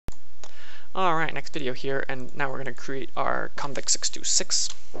Alright, next video here, and now we're going to create our convict 626.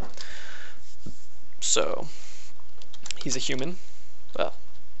 So, he's a human. Well,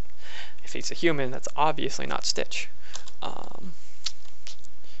 if he's a human, that's obviously not Stitch.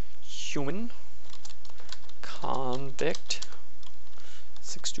 Human convict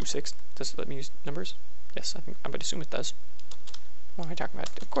 626. Does it let me use numbers? Yes, I would assume it does. What am I talking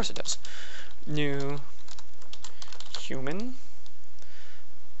about? Of course it does. New human,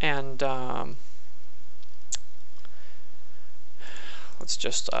 and let's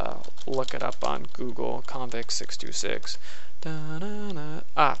just look it up on Google. Convict 626.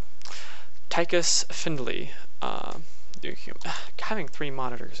 Tychus Findlay. New human. Having 3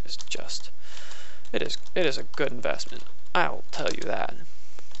 monitors is just it is a good investment. I will tell you that.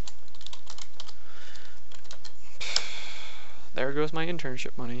 There goes my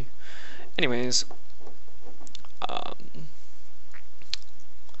internship money. Anyways,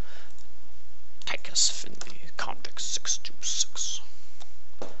 Tychus Findlay, convict 626.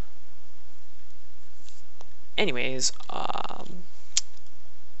 Anyways,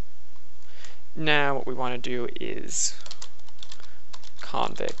 now what we want to do is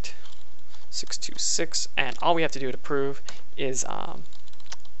convict 626, and all we have to do to prove is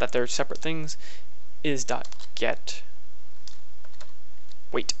that they're separate things is .get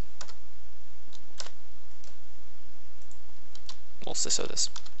weight. We'll syso this.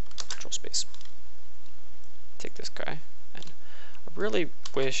 Control space. Take this guy, and I really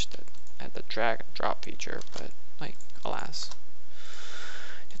wish that I had the drag and drop feature, but like, alas,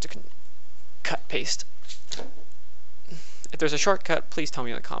 you have to cut paste. If there's a shortcut, please tell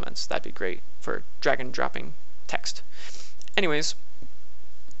me in the comments. That'd be great for drag and dropping text. Anyways,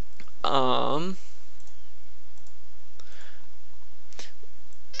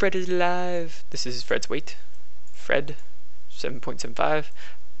 Fred is alive. This is Fred's weight. Fred, 7.75.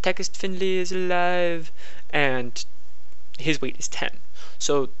 Tychus Findlay is alive, and his weight is 10.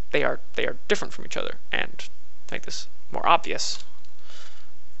 So they are different from each other. And to make this more obvious,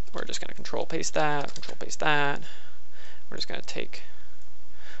 we're just going to control paste that, control paste that. We're just going to take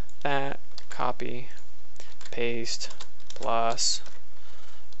that, copy, paste, plus,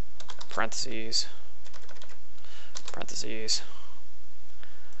 parentheses, parentheses,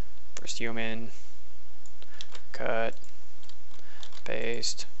 first human, cut,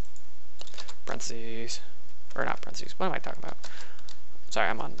 paste, parentheses, or not parentheses, what am I talking about? Sorry,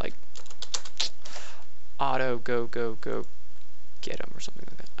 I'm on like auto go get him or something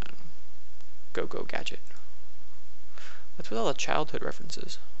like that. I don't know. Go gadget. What's with all the childhood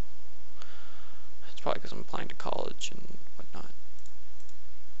references? It's probably because I'm applying to college and whatnot.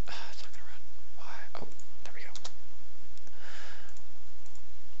 It's not gonna run. Why? Oh, there we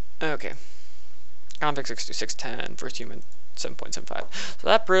go. Okay. Convict 62610, first human 7.75. So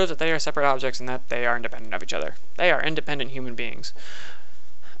that proves that they are separate objects and that they are independent of each other. They are independent human beings.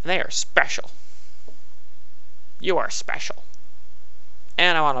 They are special. You are special.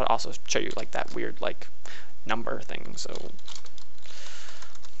 And I want to also show you like that weird like number thing. So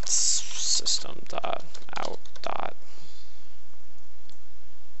system.out.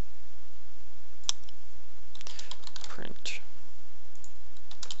 Print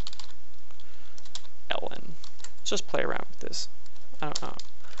ln. Let's just play around with this. I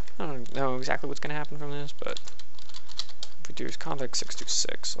don't know exactly what's going to happen from this, but if we do is convict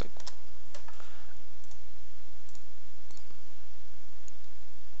 626, like,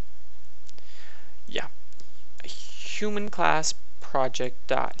 yeah, a human class project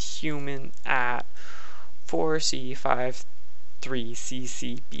dot human at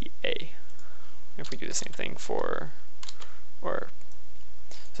 4C53CCBA. If we do the same thing for, so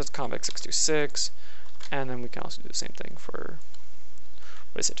it's convict 626. And then we can also do the same thing for,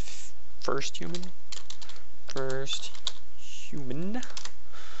 what is it, first human? First human.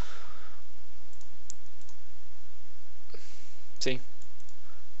 See?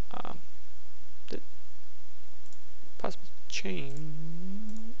 Did possibly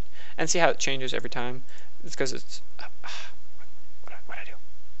change. And see how it changes every time? It's because it's, what'd I do?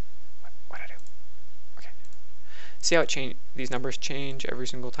 What'd I do? Okay. See how it change? These numbers change every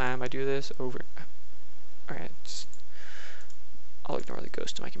single time I do this over. Alright, I'll ignore the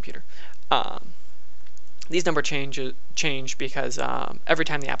ghost of my computer. These numbers change because every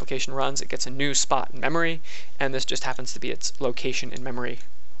time the application runs, it gets a new spot in memory, and this just happens to be its location in memory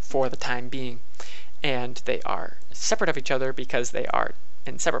for the time being. And they are separate of each other because they are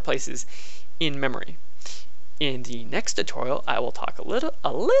in separate places in memory. In the next tutorial, I will talk a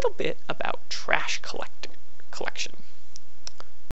little bit about trash collection.